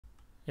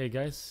Hey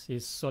guys,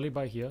 it's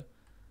Solidworks here.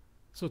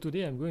 So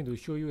today I'm going to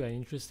show you an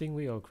interesting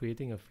way of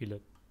creating a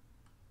fillet.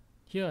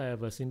 Here I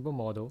have a simple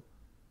model.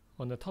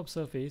 On the top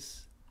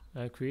surface,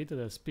 I created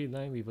a split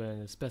line with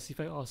a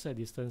specified offset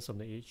distance from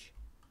the edge.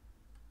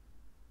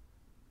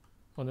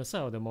 On the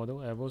side of the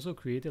model, I have also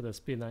created a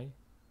split line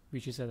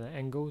which is at an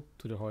angle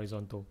to the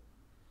horizontal.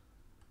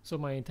 So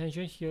my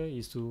intention here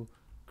is to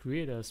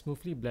create a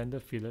smoothly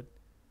blended fillet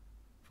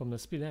from the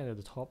split line at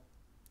the top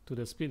to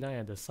the split line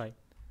at the side.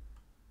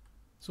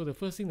 So the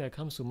first thing that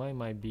comes to mind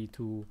might be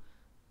to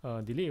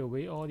delete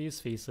away all these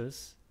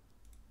faces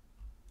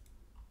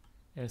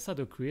and start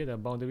to create a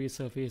boundary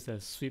surface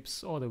that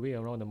sweeps all the way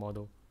around the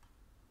model.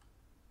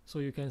 So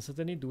you can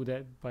certainly do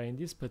that, but in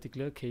this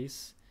particular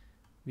case,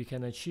 we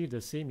can achieve the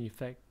same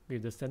effect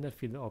with the standard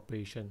fillet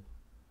operation.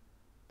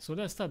 So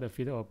let's start the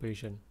fillet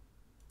operation.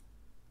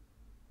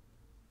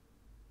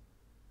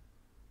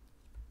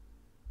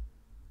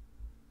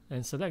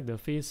 And select the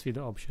face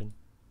fillet option.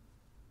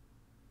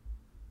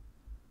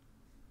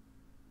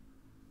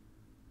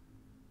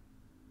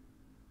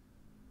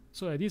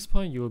 So at this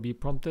point, you will be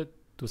prompted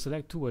to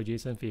select two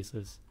adjacent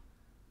faces.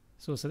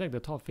 So select the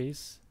top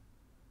face.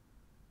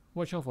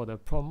 Watch out for the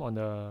prompt on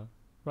the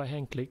right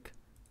hand click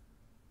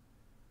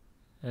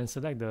and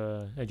select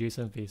the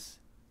adjacent face.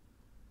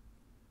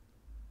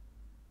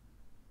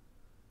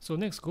 So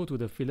next, go to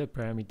the fillet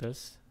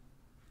parameters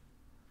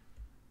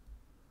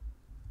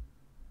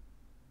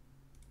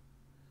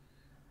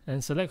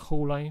and select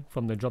whole line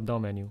from the drop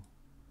down menu.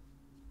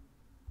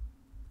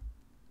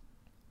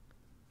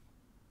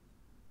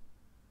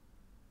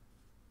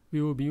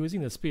 We will be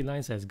using the split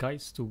lines as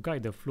guides to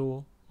guide the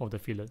flow of the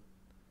fillet.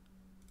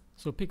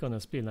 So pick on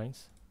the split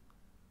lines.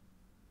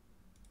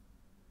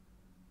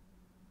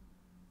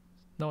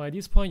 Now at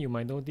this point, you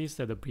might notice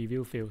that the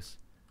preview fails.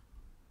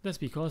 That's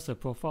because the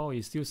profile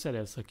is still set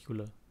as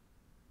circular.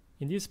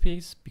 In this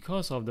case,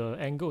 because of the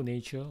angled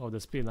nature of the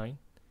split line,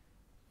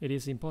 it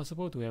is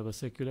impossible to have a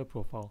circular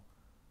profile.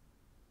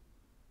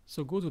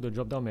 So go to the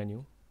drop down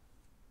menu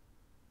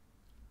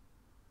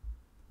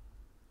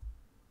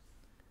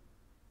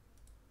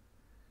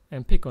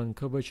and pick on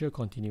curvature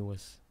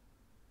continuous.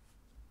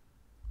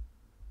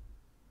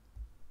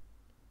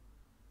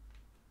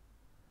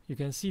 You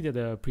can see that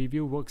the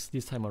preview works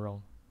this time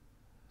around.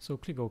 So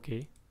click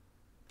OK.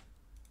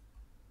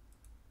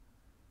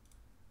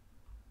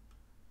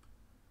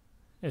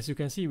 As you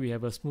can see, we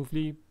have a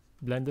smoothly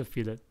blended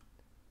fillet.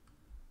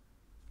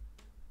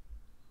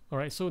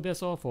 Alright, so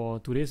that's all for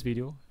today's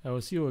video. I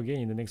will see you again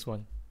in the next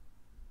one.